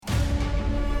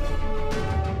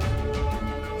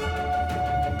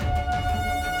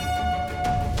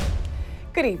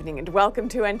Good evening and welcome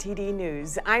to NTD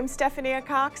News. I'm Stephania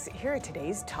Cox. Here are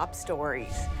today's top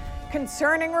stories.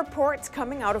 Concerning reports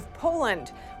coming out of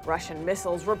Poland. Russian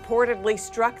missiles reportedly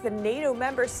struck the NATO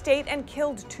member state and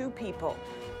killed 2 people.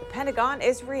 The Pentagon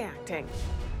is reacting.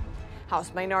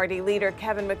 House Minority Leader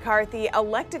Kevin McCarthy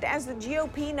elected as the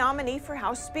GOP nominee for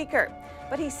House Speaker,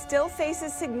 but he still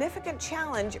faces significant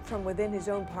challenge from within his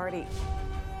own party.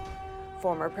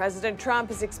 Former President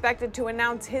Trump is expected to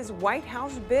announce his White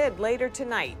House bid later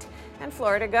tonight. And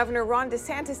Florida Governor Ron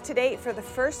DeSantis today for the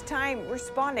first time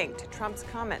responding to Trump's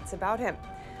comments about him.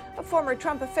 A former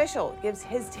Trump official gives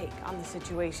his take on the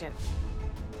situation.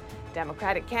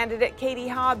 Democratic candidate Katie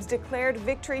Hobbs declared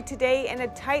victory today in a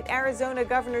tight Arizona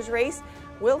governor's race.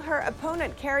 Will her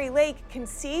opponent Kari Lake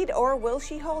concede or will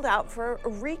she hold out for a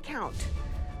recount?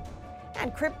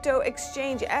 And crypto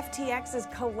exchange FTX's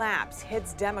collapse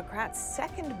hits Democrats'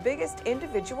 second biggest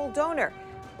individual donor.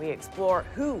 We explore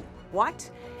who, what,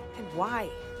 and why.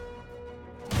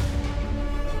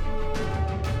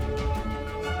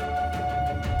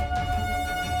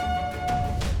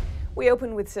 We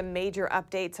open with some major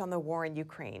updates on the war in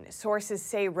Ukraine. Sources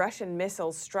say Russian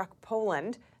missiles struck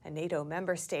Poland, a NATO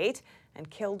member state, and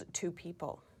killed 2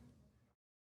 people.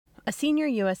 A senior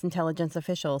U.S. intelligence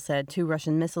official said 2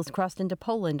 Russian missiles crossed into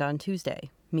Poland on Tuesday.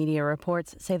 Media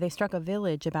reports say they struck a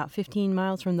village about 15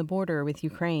 miles from the border with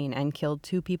Ukraine and killed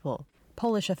 2 people.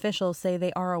 Polish officials say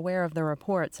they are aware of the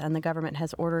reports and the government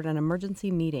has ordered an emergency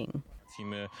meeting.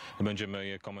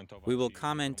 We will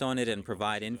comment on it and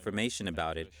provide information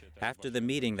about it after the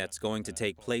meeting that's going to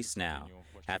take place now,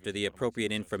 after the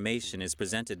appropriate information is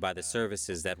presented by the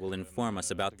services that will inform us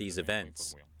about these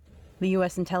events. The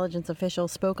U.S. intelligence official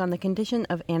spoke on the condition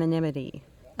of anonymity.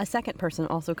 A second person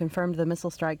also confirmed the missile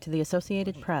strike to the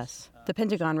Associated Press. The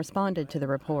Pentagon responded to the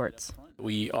reports.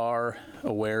 We are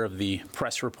aware of the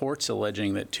press reports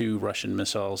alleging that 2 Russian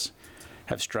missiles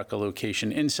have struck a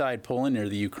location inside Poland near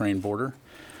the Ukraine border.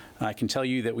 I can tell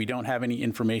you that we don't have any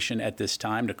information at this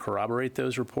time to corroborate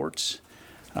those reports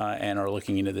and are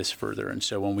looking into this further. And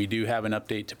so when we do have an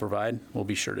update to provide, we'll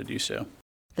be sure to do so.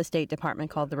 The State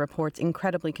Department called the reports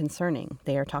incredibly concerning.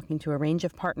 They are talking to a range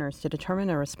of partners to determine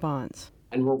a response.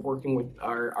 And we're working with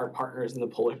our partners in the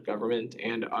Polish government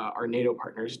and our NATO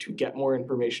partners to get more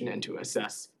information and to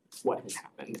assess what has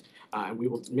happened. We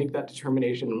will make that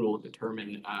determination and we will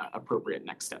determine appropriate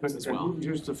next steps as well.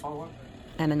 Just to follow up.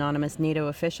 An anonymous NATO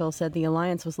official said the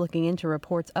alliance was looking into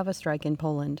reports of a strike in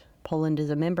Poland. Poland is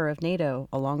a member of NATO,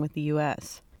 along with the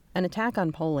U.S. An attack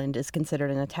on Poland is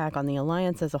considered an attack on the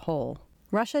alliance as a whole.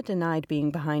 Russia denied being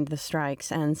behind the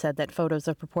strikes and said that photos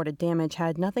of purported damage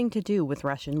had nothing to do with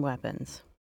Russian weapons.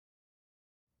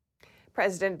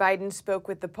 President Biden spoke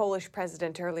with the Polish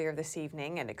president earlier this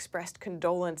evening and expressed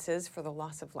condolences for the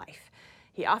loss of life.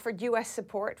 He offered U.S.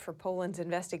 support for Poland's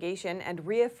investigation and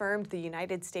reaffirmed the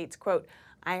United States' quote,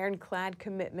 ironclad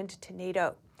commitment to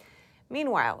NATO.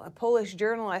 Meanwhile, a Polish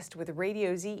journalist with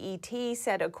Radio ZET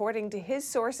said, according to his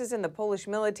sources in the Polish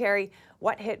military,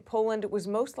 what hit Poland was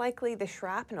most likely the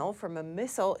shrapnel from a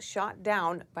missile shot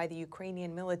down by the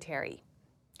Ukrainian military.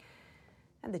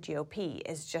 And the GOP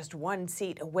is just 1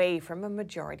 seat away from a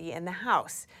majority in the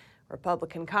House.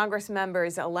 Republican Congress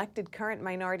members elected current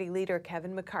Minority Leader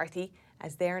Kevin McCarthy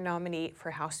as their nominee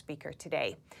for House Speaker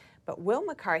today. But will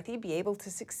McCarthy be able to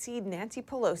succeed Nancy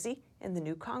Pelosi in the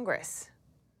new Congress?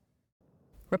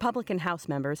 Republican House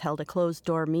members held a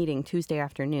closed-door meeting Tuesday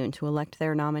afternoon to elect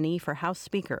their nominee for House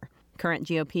Speaker. Current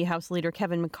GOP House Leader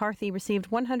Kevin McCarthy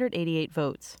received 188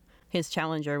 votes. His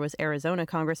challenger was Arizona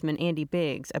Congressman Andy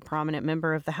Biggs, a prominent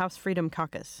member of the House Freedom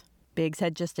Caucus. Biggs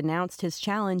had just announced his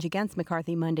challenge against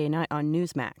McCarthy Monday night on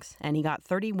Newsmax, and he got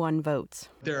 31 votes.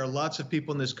 There are lots of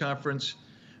people in this conference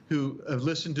who have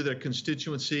listened to their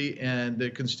constituency, and their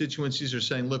constituencies are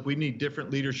saying, look, we need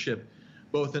different leadership,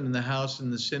 both in the House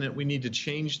and the Senate. We need to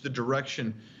change the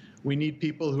direction. We need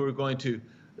people who are going to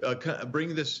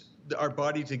bring our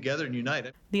body together and unite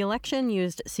it. The election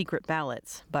used secret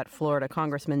ballots, but Florida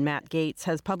Congressman Matt Gaetz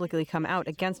has publicly come out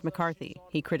against McCarthy.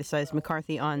 He criticized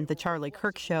McCarthy on The Charlie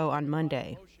Kirk Show on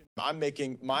Monday. I'm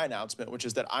making my announcement, which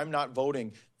is that I'm not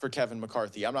voting for Kevin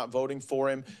McCarthy. I'm not voting for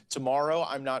him tomorrow.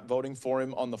 I'm not voting for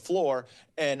him on the floor.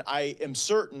 And I am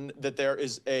certain that there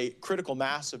is a critical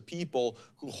mass of people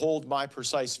who hold my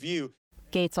precise view.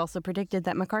 Gaetz also predicted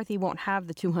that McCarthy won't have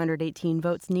the 218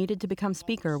 votes needed to become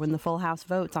Speaker when the full House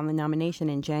votes on the nomination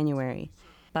in January.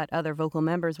 But other vocal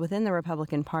members within the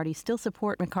Republican Party still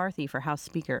support McCarthy for House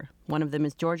Speaker. One of them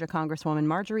is Georgia Congresswoman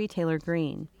Marjorie Taylor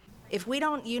Greene. If we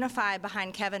don't unify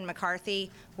behind Kevin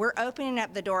McCarthy, we're opening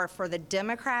up the door for the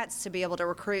Democrats to be able to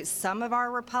recruit some of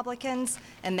our Republicans,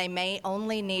 and they may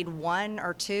only need one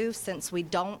or two since we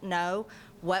don't know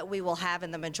what we will have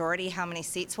in the majority, how many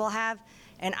seats we'll have,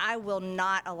 and I will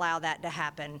not allow that to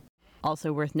happen.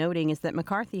 Also worth noting is that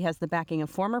McCarthy has the backing of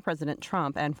former President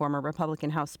Trump and former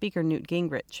Republican House Speaker Newt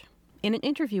Gingrich. In an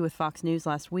interview with Fox News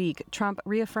last week, Trump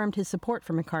reaffirmed his support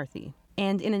for McCarthy.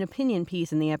 And in an opinion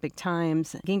piece in the Epoch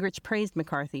Times, Gingrich praised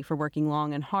McCarthy for working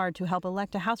long and hard to help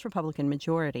elect a House Republican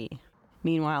majority.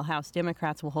 Meanwhile, House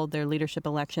Democrats will hold their leadership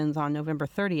elections on November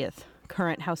 30th.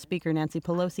 Current House Speaker Nancy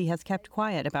Pelosi has kept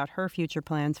quiet about her future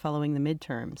plans following the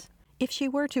midterms. If she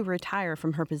were to retire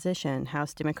from her position,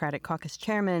 House Democratic Caucus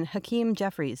Chairman Hakeem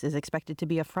Jeffries is expected to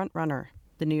be a front-runner.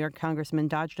 The New York congressman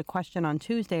dodged a question on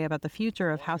Tuesday about the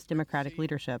future of House Democratic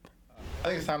leadership. I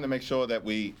think it's time to make sure that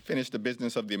we finish the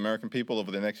business of the American people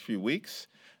over the next few weeks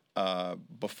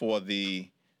before the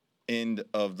end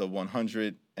of the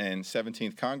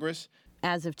 117th Congress.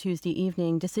 As of Tuesday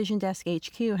evening, Decision Desk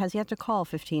HQ has yet to call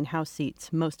 15 House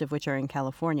seats, most of which are in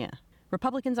California.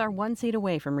 Republicans are one seat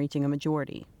away from reaching a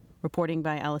majority. Reporting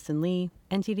by Allison Lee,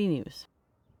 NTD News.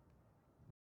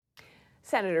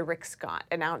 Senator Rick Scott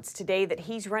announced today that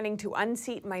he's running to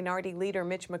unseat Minority Leader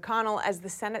Mitch McConnell as the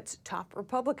Senate's top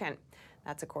Republican.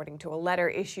 That's according to a letter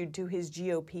issued to his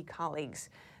GOP colleagues.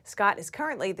 Scott is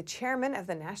currently the chairman of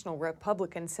the National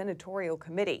Republican Senatorial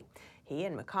Committee. He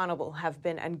and McConnell have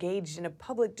been engaged in a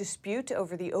public dispute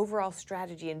over the overall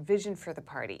strategy and vision for the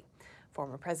party.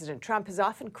 Former President Trump has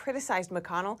often criticized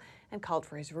McConnell and called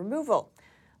for his removal.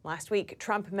 Last week,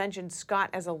 Trump mentioned Scott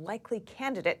as a likely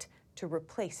candidate to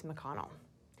replace McConnell.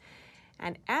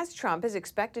 And as Trump is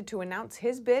expected to announce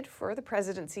his bid for the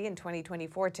presidency in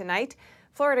 2024 tonight,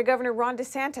 Florida Governor Ron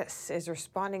DeSantis is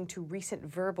responding to recent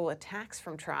verbal attacks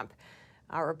from Trump.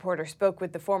 Our reporter spoke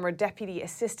with the former deputy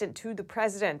assistant to the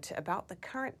president about the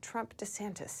current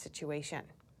Trump-DeSantis situation.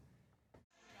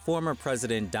 Former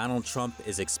President Donald Trump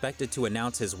is expected to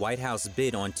announce his White House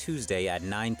bid on Tuesday at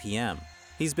 9 p.m.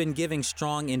 He's been giving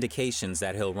strong indications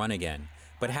that he'll run again,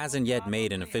 but hasn't yet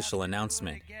made an official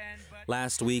announcement.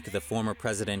 Last week, the former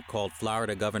president called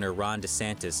Florida Governor Ron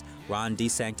DeSantis Ron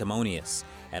DeSanctimonious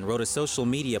and wrote a social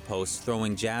media post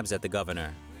throwing jabs at the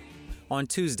governor. On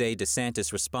Tuesday,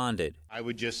 DeSantis responded. I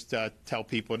would just tell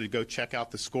people to go check out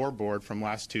the scoreboard from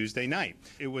last Tuesday night.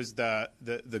 It was the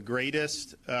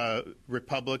greatest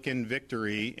Republican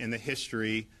victory in the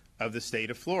history of the state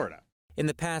of Florida. In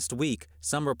the past week,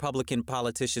 some Republican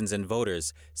politicians and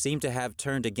voters seem to have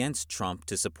turned against Trump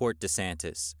to support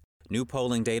DeSantis. New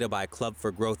polling data by Club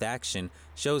for Growth Action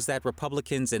shows that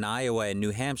Republicans in Iowa and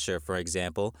New Hampshire, for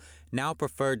example, now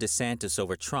prefer DeSantis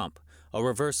over Trump, a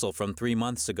reversal from 3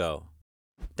 months ago.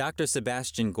 Dr.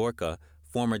 Sebastian Gorka,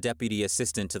 former deputy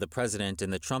assistant to the president in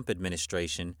the Trump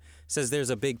administration, says there's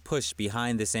a big push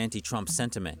behind this anti-Trump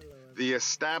sentiment. The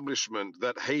establishment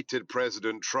that hated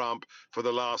President Trump for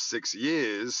the last 6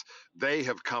 years, they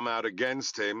have come out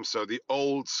against him. So the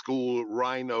old school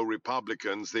rhino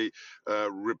Republicans, the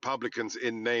Republicans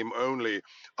in name only,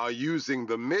 are using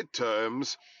the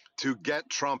midterms to get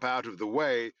Trump out of the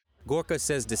way. Gorka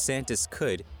says DeSantis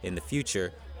could, in the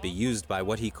future, be used by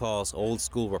what he calls old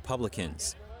school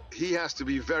Republicans. He has to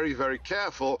be very, very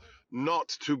careful not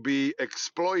to be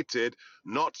exploited,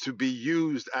 not to be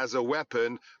used as a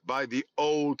weapon by the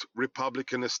old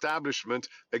Republican establishment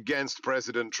against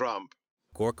President Trump.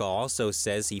 Gorka also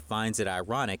says he finds it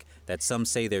ironic that some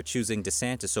say they're choosing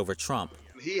DeSantis over Trump.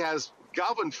 He has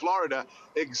governed Florida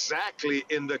exactly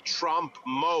in the Trump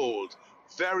mold,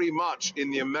 very much in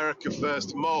the America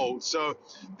First mold. So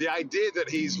the idea that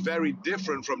he's very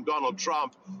different from Donald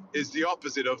Trump is the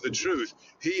opposite of the truth.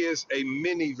 He is a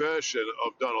mini version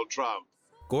of Donald Trump.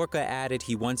 Gorka added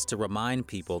he wants to remind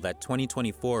people that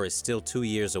 2024 is still 2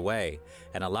 years away,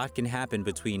 and a lot can happen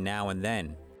between now and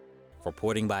then.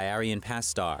 Reporting by Arian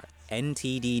Pastar,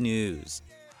 NTD News.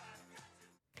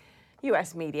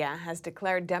 U.S. media has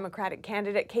declared Democratic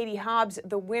candidate Katie Hobbs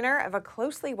the winner of a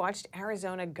closely watched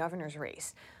Arizona governor's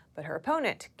race. But her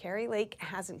opponent, Kari Lake,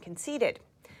 hasn't conceded.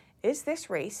 Is this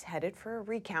race headed for a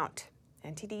recount?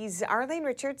 NTD's Arlene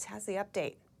Richards has the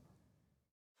update.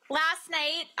 Last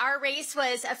night, our race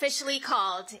was officially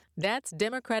called. That's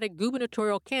Democratic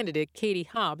gubernatorial candidate Katie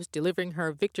Hobbs delivering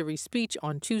her victory speech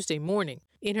on Tuesday morning.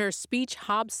 In her speech,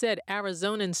 Hobbs said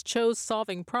Arizonans chose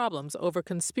solving problems over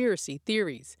conspiracy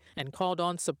theories and called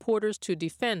on supporters to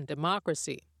defend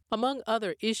democracy. Among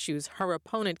other issues, her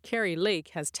opponent Kari Lake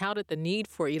has touted the need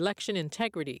for election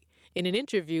integrity. In an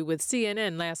interview with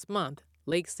CNN last month,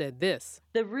 Lake said this.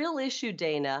 The real issue,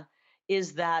 Dana,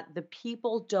 is that the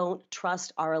people don't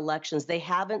trust our elections. They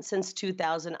haven't since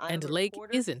 2000. And Lake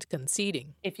isn't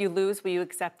conceding. If you lose, will you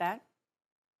accept that?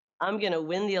 I'm going to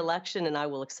win the election and I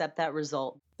will accept that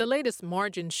result. The latest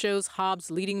margin shows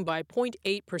Hobbs leading by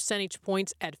 0.8 percentage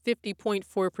points at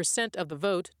 50.4% of the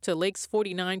vote to Lake's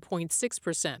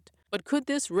 49.6%. But could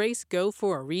this race go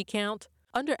for a recount?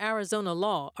 Under Arizona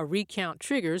law, a recount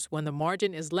triggers when the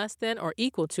margin is less than or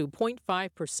equal to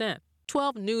 0.5%.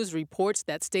 12 News reports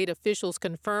that state officials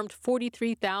confirmed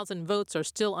 43,000 votes are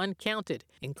still uncounted,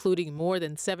 including more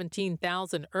than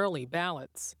 17,000 early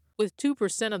ballots. With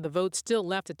 2% of the votes still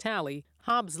left to tally,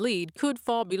 Hobbs' lead could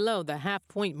fall below the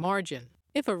half-point margin.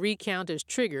 If a recount is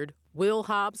triggered, will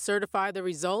Hobbs certify the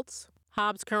results?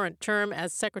 Hobbs' current term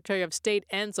as Secretary of State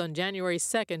ends on January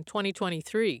 2,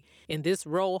 2023. In this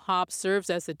role, Hobbs serves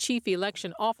as the Chief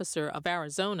Election Officer of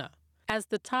Arizona. As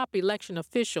the top election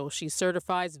official, she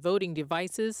certifies voting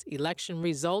devices, election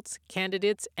results,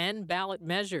 candidates, and ballot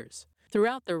measures.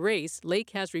 Throughout the race,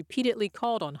 Lake has repeatedly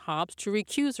called on Hobbs to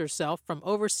recuse herself from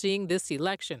overseeing this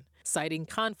election, citing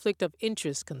conflict of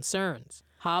interest concerns.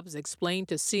 Hobbs explained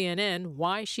to CNN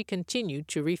why she continued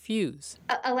to refuse.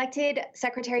 Elected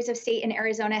secretaries of state in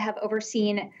Arizona have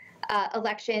overseen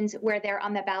elections where they're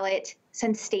on the ballot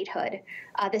since statehood.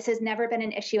 This has never been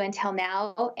an issue until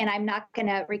now, and I'm not going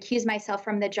to recuse myself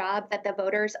from the job that the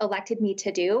voters elected me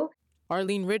to do.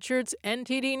 Arlene Richards,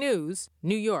 NTD News,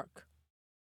 New York.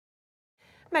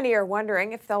 Many are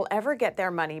wondering if they'll ever get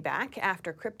their money back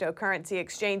after cryptocurrency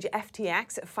exchange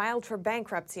FTX filed for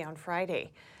bankruptcy on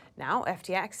Friday. Now,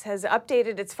 FTX has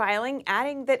updated its filing,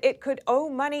 adding that it could owe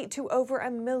money to over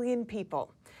 1 million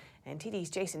people. NTD's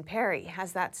Jason Perry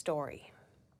has that story.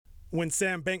 When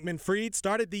Sam Bankman-Fried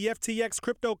started the FTX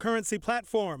cryptocurrency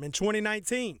platform in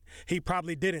 2019, he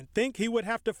probably didn't think he would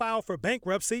have to file for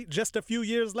bankruptcy just a few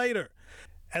years later.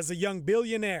 As a young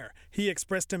billionaire, he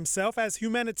expressed himself as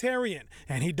humanitarian,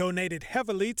 and he donated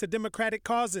heavily to democratic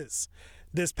causes.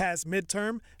 This past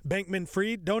midterm,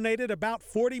 Bankman-Fried donated about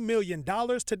 $40 million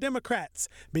to Democrats,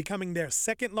 becoming their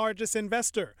second largest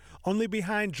investor, only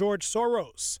behind George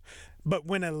Soros. But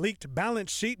when a leaked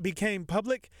balance sheet became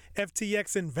public,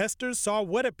 FTX investors saw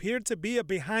what appeared to be a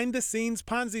behind-the-scenes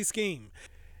Ponzi scheme.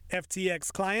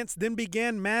 FTX clients then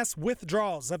began mass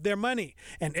withdrawals of their money,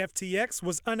 and FTX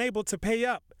was unable to pay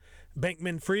up.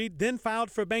 Bankman-Fried then filed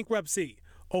for bankruptcy,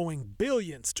 owing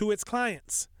billions to its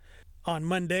clients. On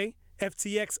Monday,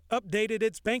 FTX updated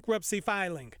its bankruptcy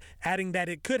filing, adding that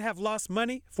it could have lost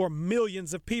money for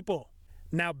millions of people.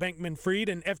 Now Bankman-Fried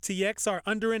and FTX are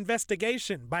under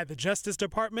investigation by the Justice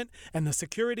Department and the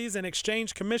Securities and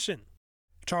Exchange Commission.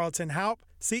 Charlton Haupt,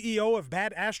 CEO of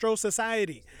Bad Astro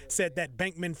Society, said that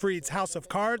Bankman-Fried's house of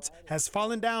cards has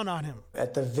fallen down on him.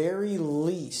 At the very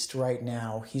least right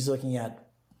now, he's looking at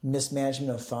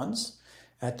mismanagement of funds.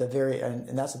 And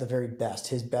that's at the very best,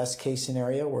 his best case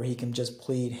scenario where he can just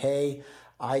plead, hey,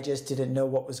 I just didn't know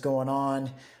what was going on.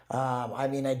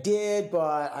 I did,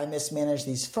 but I mismanaged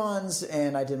these funds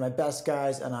and I did my best,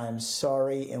 guys, and I'm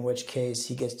sorry, in which case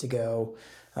he gets to go,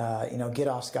 get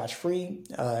off scotch-free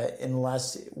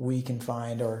unless we can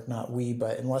find, or not we,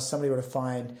 but unless somebody were to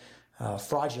find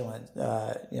fraudulent,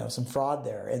 some fraud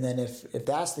there. And then if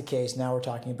that's the case, now we're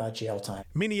talking about jail time.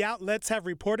 Many outlets have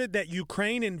reported that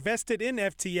Ukraine invested in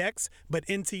FTX, but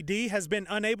NTD has been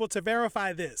unable to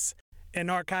verify this. An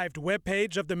archived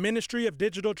webpage of the Ministry of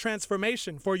Digital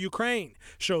Transformation for Ukraine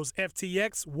shows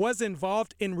FTX was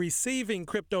involved in receiving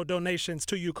crypto donations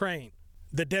to Ukraine.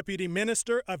 The Deputy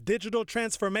Minister of Digital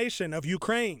Transformation of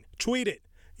Ukraine tweeted,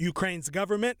 Ukraine's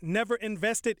government never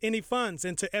invested any funds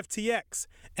into FTX,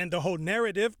 and the whole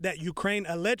narrative that Ukraine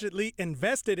allegedly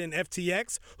invested in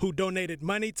FTX, who donated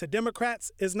money to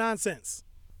Democrats, is nonsense.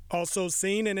 Also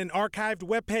seen in an archived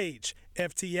webpage,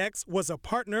 FTX was a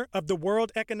partner of the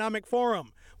World Economic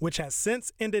Forum, which has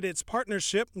since ended its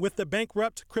partnership with the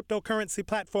bankrupt cryptocurrency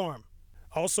platform.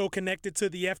 Also connected to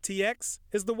the FTX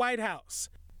is the White House.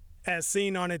 As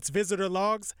seen on its visitor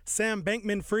logs, Sam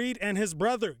Bankman-Fried and his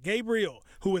brother, Gabriel,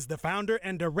 who is the founder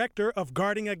and director of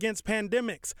Guarding Against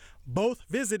Pandemics, both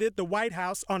visited the White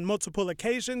House on multiple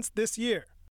occasions this year.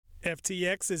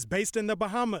 FTX is based in the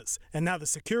Bahamas, and now the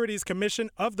Securities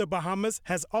Commission of the Bahamas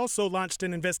has also launched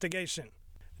an investigation.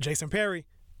 Jason Perry,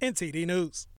 NTD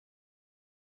News.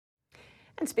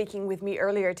 And speaking with me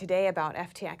earlier today about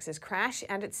FTX's crash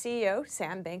and its CEO,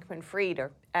 Sam Bankman-Fried,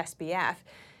 or SBF,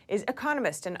 is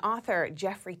economist and author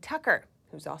Jeffrey Tucker,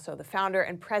 who's also the founder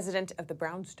and president of the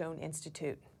Brownstone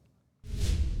Institute.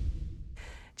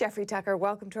 Jeffrey Tucker,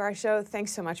 welcome to our show.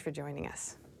 Thanks so much for joining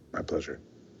us. My pleasure.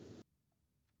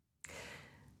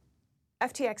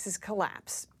 FTX's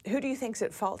collapse. Who do you think's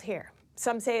at fault here?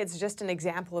 Some say it's just an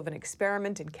example of an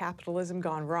experiment in capitalism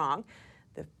gone wrong.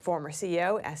 The former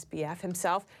CEO, SBF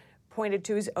himself, pointed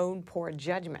to his own poor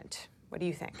judgment. What do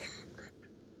you think?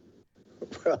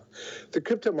 Well, the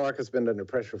crypto market's been under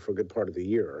pressure for a good part of the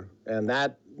year, and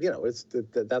that,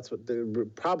 that's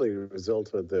what probably a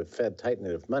result of the Fed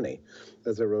tightening of money.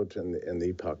 As I wrote in the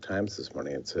Epoch Times this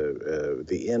morning, it's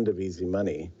the end of easy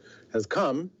money has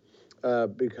come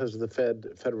because of the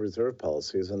Federal Reserve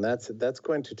policies, and that's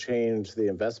going to change the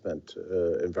investment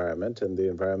environment and the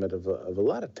environment of a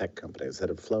lot of tech companies that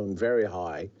have flown very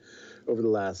high over the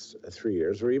last 3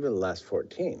 years, or even the last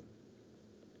 14.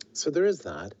 So there is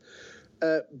that.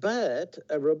 But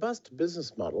a robust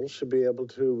business model should be able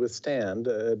to withstand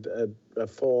a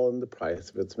fall in the price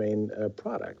of its main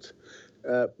product.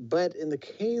 But in the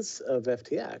case of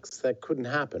FTX, that couldn't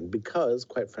happen because,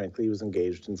 quite frankly, he was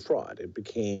engaged in fraud. It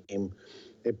became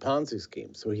a Ponzi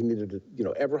scheme. So he needed,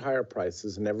 ever higher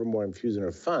prices and ever more infusion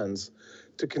of funds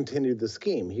to continue the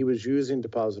scheme. He was using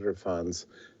depositor funds,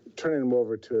 turning them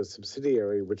over to a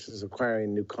subsidiary, which is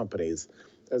acquiring new companies,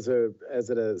 as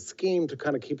a scheme to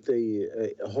kind of keep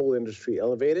the whole industry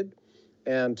elevated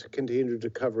and to continue to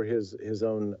cover his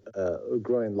own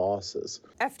growing losses.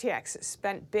 FTX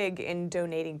spent big in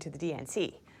donating to the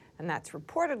DNC, and that's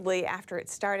reportedly after it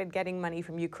started getting money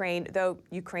from Ukraine, though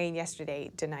Ukraine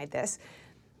yesterday denied this.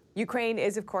 Ukraine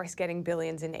is, of course, getting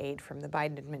billions in aid from the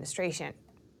Biden administration.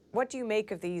 What do you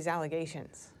make of these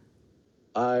allegations?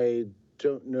 I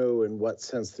don't know in what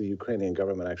sense the Ukrainian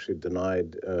government actually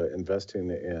denied investing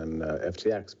in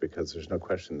FTX, because there's no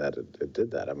question that it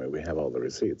did that. I mean, we have all the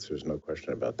receipts. There's no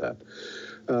question about that.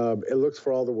 It looks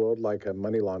for all the world like a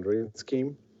money laundering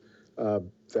scheme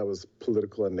that was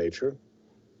political in nature.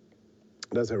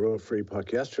 And as I wrote for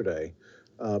Epoch yesterday,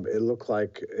 it looked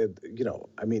like,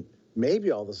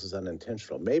 maybe all this is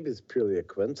unintentional. Maybe it's purely a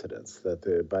coincidence that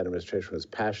the Biden administration was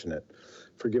passionate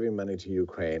for giving money to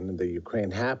Ukraine, and the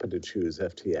Ukraine happened to choose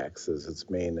FTX as its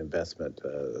main investment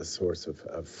source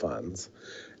of funds,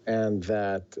 and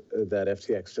that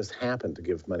FTX just happened to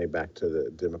give money back to the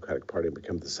Democratic Party and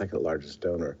become the second largest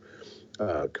donor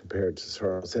compared to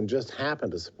Soros, and just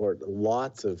happened to support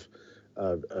lots of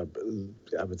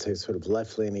I would say sort of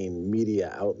left-leaning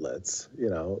media outlets,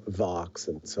 Vox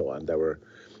and so on, that were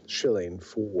shilling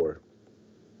for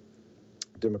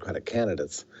Democratic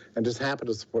candidates, and just happened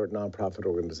to support nonprofit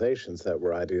organizations that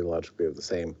were ideologically of the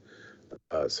same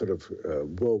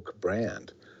woke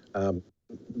brand.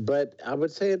 But I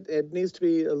would say it needs to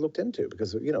be looked into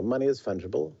because, money is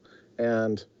fungible.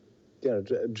 And,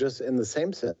 just in the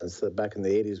same sense that back in the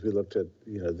 80s, we looked at,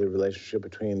 the relationship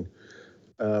between,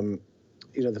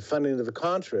 the funding of the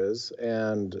Contras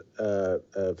and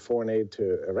foreign aid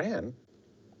to Iran.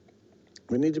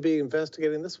 We need to be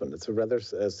investigating this one. It's a rather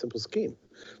simple scheme.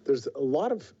 There's a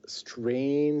lot of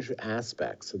strange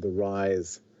aspects of the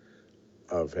rise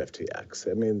of FTX.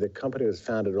 I mean, the company was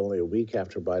founded only a week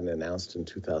after Biden announced in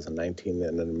 2019,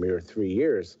 and in a mere 3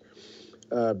 years,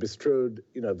 bestrode,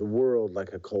 the world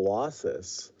like a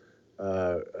colossus,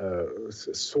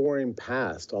 soaring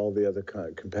past all the other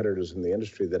competitors in the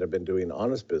industry that have been doing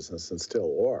honest business and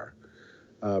still are.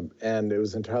 And it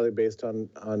was entirely based on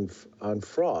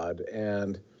fraud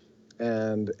and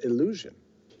illusion.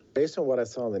 Based on what I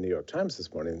saw in the New York Times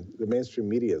this morning, the mainstream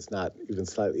media is not even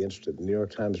slightly interested. The New York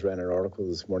Times ran an article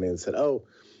this morning and said, "Oh,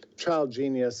 child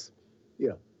genius,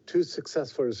 too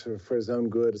successful for his own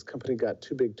good. His company got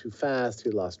too big too fast.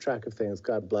 He lost track of things.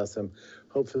 God bless him.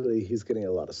 Hopefully he's getting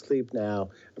a lot of sleep now."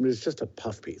 I mean, it's just a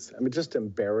puff piece. I mean, just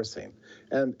embarrassing.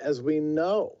 And as we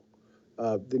know,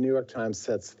 the New York Times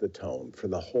sets the tone for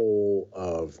the whole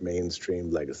of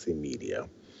mainstream legacy media.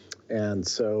 And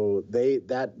so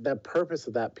that purpose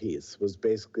of that piece was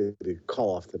basically to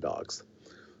call off the dogs.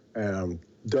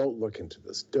 Don't look into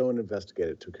this. Don't investigate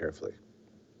it too carefully.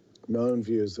 My own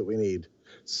view is that we need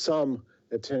some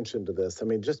attention to this. I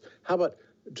mean, how about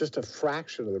just a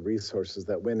fraction of the resources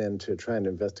that went into trying to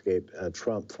investigate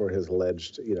Trump for his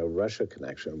alleged, Russia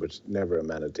connection, which never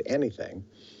amounted to anything.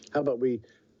 How about we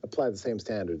apply the same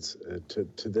standards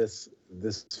to this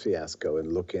fiasco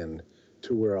and look into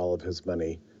where all of his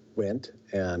money went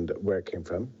and where it came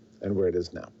from and where it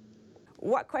is now.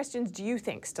 What questions do you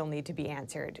think still need to be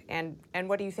answered, and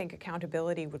what do you think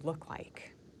accountability would look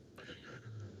like?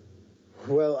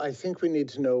 Well, I think we need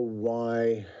to know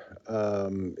why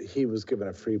he was given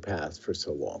a free pass for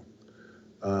so long.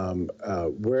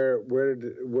 Where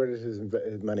did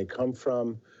his money come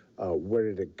from? Where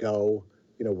did it go?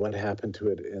 What happened to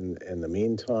it in the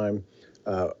meantime?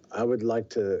 I would like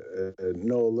to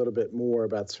know a little bit more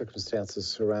about circumstances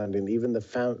surrounding even the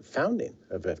founding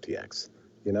of FTX,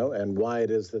 and why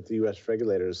it is that the U.S.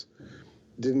 regulators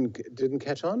didn't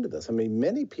catch on to this. I mean,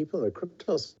 many people in the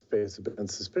crypto space have been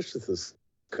suspicious of this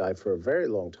guy for a very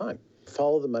long time.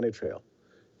 Follow the money trail,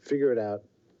 figure it out.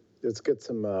 Let's get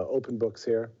some open books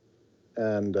here.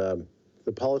 And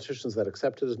the politicians that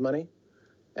accepted his money,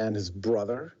 and his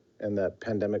brother and that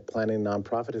pandemic planning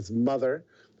nonprofit, his mother,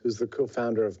 who's the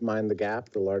co-founder of Mind the Gap,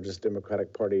 the largest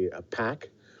Democratic Party PAC.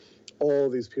 All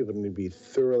these people need to be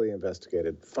thoroughly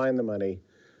investigated, find the money,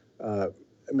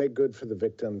 make good for the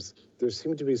victims. There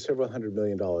seemed to be several $100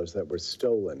 million that were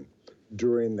stolen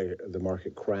during the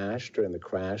market crash, during the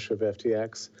crash of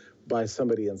FTX, by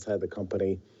somebody inside the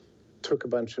company, took a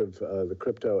bunch of the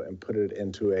crypto and put it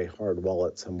into a hard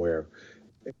wallet somewhere.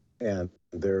 And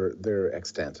they're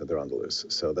extant, they're on the loose.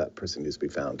 So that person needs to be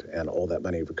found, and all that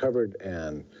money recovered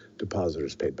and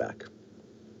depositors paid back.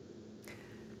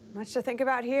 Much to think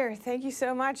about here. Thank you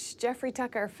so much, Jeffrey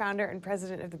Tucker, founder and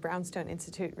president of the Brownstone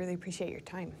Institute. Really appreciate your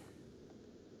time.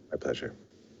 My pleasure.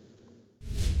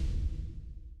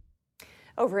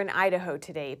 Over in Idaho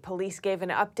today, police gave an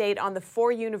update on the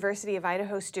 4 University of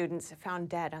Idaho students found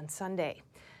dead on Sunday.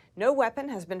 No weapon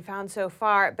has been found so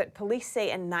far, but police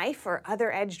say a knife or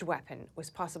other edged weapon was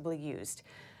possibly used.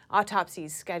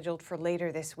 Autopsies scheduled for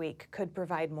later this week could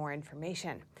provide more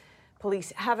information.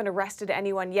 Police haven't arrested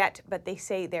anyone yet, but they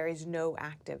say there is no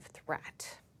active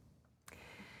threat.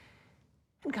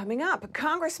 And coming up,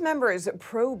 Congress members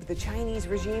probe the Chinese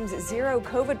regime's zero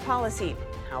COVID policy,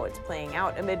 how it's playing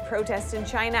out amid protests in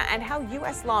China, and how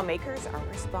U.S. lawmakers are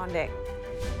responding.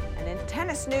 And in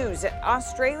tennis news,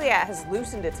 Australia has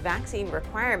loosened its vaccine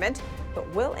requirement,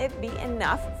 but will it be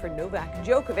enough for Novak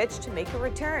Djokovic to make a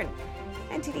return?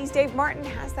 NTD's Dave Martin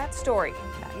has that story.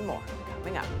 That and more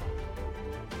coming up.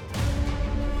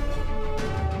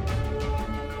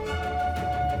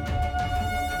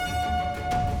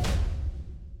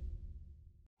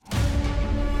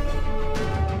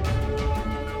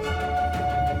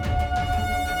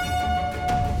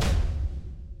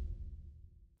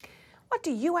 What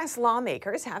do U.S.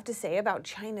 lawmakers have to say about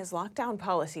China's lockdown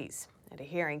policies? At a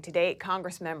hearing today,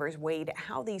 Congress members weighed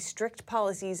how these strict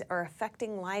policies are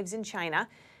affecting lives in China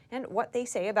and what they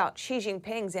say about Xi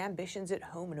Jinping's ambitions at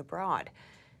home and abroad.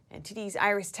 NTD's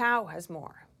Iris Tao has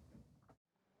more.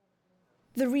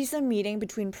 The recent meeting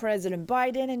between President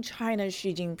Biden and China's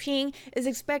Xi Jinping is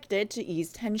expected to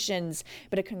ease tensions.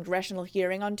 But a congressional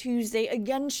hearing on Tuesday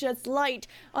again sheds light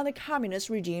on the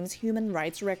communist regime's human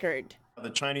rights record. The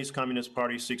Chinese Communist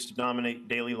Party seeks to dominate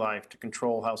daily life, to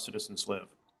control how citizens live.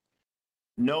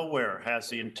 Nowhere has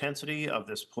the intensity of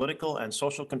this political and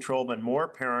social control been more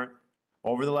apparent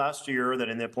over the last year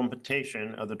than in the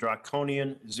implementation of the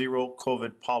draconian zero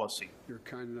COVID policy. You're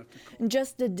kind enough to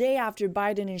Just the day after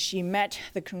Biden and Xi met,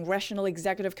 the Congressional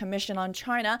Executive Commission on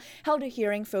China held a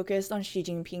hearing focused on Xi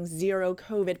Jinping's zero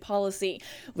COVID policy,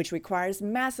 which requires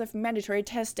massive mandatory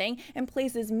testing and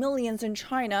places millions in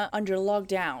China under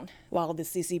lockdown. While the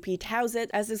CCP touts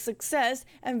it as a success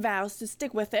and vows to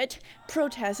stick with it,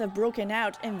 protests have broken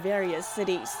out in various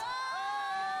cities.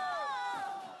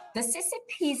 The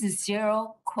CCP's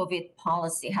zero COVID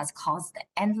policy has caused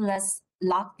endless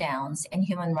lockdowns and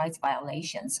human rights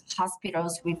violations.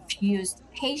 Hospitals refused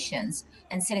patients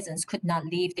and citizens could not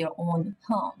leave their own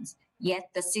homes.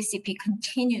 Yet the CCP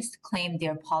continues to claim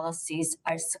their policies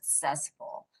are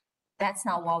successful. That's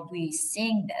not what we're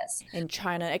seeing this. In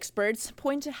China, experts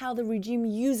point to how the regime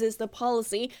uses the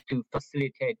policy to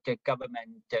facilitate the government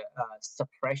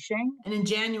suppression. And in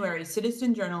January,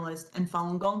 citizen journalist and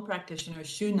Falun Gong practitioner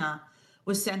Xu Na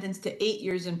was sentenced to 8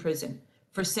 years in prison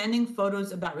for sending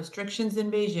photos about restrictions in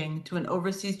Beijing to an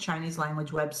overseas Chinese language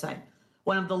website,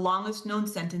 one of the longest known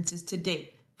sentences to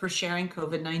date for sharing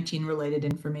COVID-19 related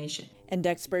information. And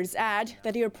experts add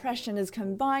that the oppression is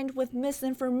combined with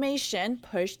misinformation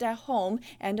pushed at home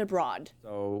and abroad.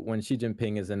 So when Xi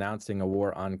Jinping is announcing a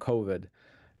war on COVID,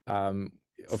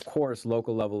 of course,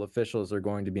 local level officials are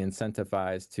going to be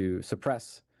incentivized to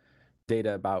suppress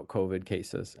data about COVID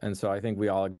cases. And so I think we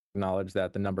all acknowledge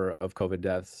that the number of COVID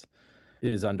deaths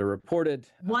is underreported.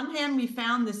 One hand, we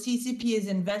found the CCP is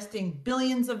investing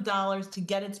billions of dollars to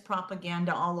get its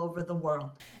propaganda all over the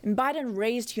world. And Biden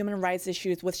raised human rights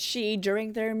issues with Xi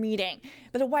during their meeting,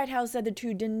 but the White House said the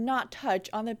two did not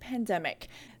touch on the pandemic.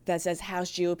 That says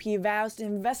House GOP vows to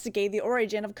investigate the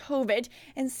origin of COVID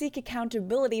and seek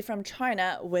accountability from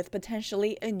China with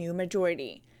potentially a new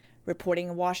majority. Reporting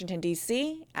in Washington,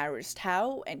 D.C., Iris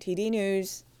Tao, NTD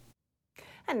News.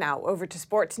 And now over to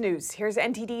sports news. Here's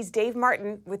NTD's Dave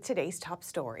Martin with today's top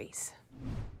stories.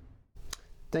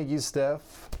 Thank you,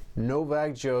 Steph.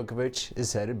 Novak Djokovic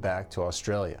is headed back to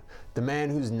Australia. The man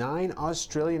whose 9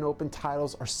 Australian Open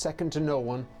titles are second to no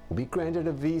one will be granted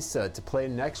a visa to play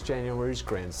next January's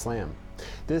Grand Slam.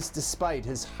 This despite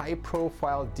his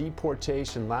high-profile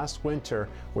deportation last winter,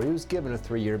 where he was given a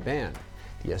 3-year ban.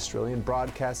 The Australian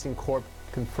Broadcasting Corp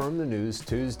confirmed the news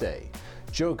Tuesday.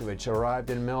 Djokovic arrived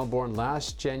in Melbourne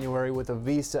last January with a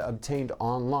visa obtained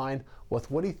online with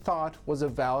what he thought was a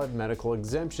valid medical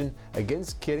exemption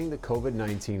against getting the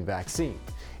COVID-19 vaccine.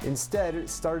 Instead, it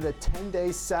started a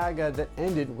 10-day saga that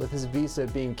ended with his visa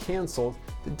being canceled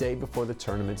the day before the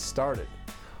tournament started.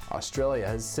 Australia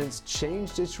has since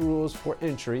changed its rules for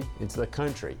entry into the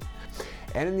country.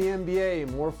 And in the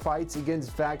NBA, more fights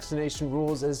against vaccination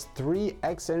rules as 3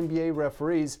 ex-NBA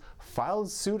referees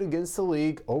filed suit against the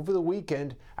league over the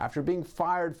weekend after being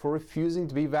fired for refusing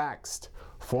to be vaxxed.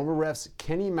 Former refs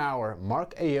Kenny Maurer,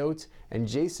 Mark Ayotte, and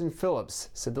Jason Phillips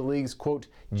said the league's, quote,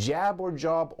 jab or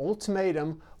job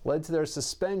ultimatum led to their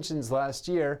suspensions last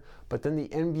year, but then the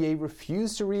NBA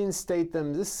refused to reinstate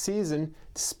them this season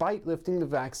despite lifting the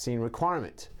vaccine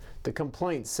requirement. The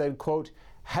complaint said, quote,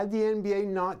 had the NBA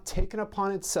not taken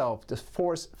upon itself to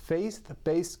force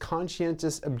faith-based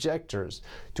conscientious objectors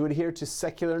to adhere to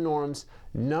secular norms,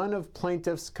 none of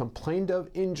plaintiffs complained of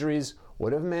injuries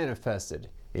would have manifested.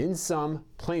 In sum,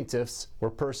 plaintiffs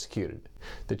were persecuted.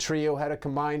 The trio had a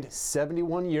combined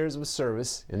 71 years of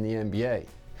service in the NBA.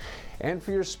 And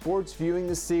for your sports viewing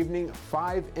this evening,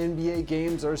 5 NBA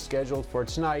games are scheduled for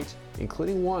tonight,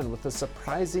 including one with the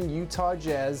surprising Utah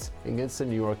Jazz against the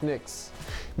New York Knicks.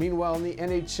 Meanwhile, in the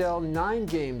NHL, 9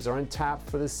 games are on tap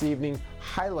for this evening,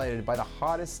 highlighted by the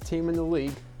hottest team in the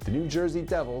league, the New Jersey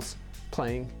Devils,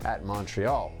 playing at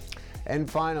Montreal. And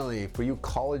finally, for you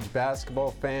college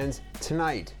basketball fans,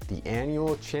 tonight, the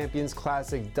annual Champions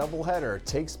Classic doubleheader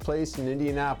takes place in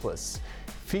Indianapolis,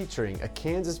 featuring a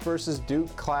Kansas versus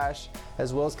Duke clash,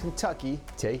 as well as Kentucky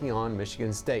taking on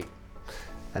Michigan State.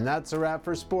 And that's a wrap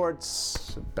for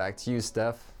sports. Back to you,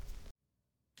 Steph.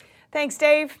 Thanks,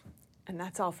 Dave. And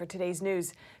that's all for today's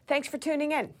news. Thanks for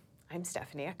tuning in. I'm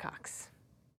Stephanie Cox.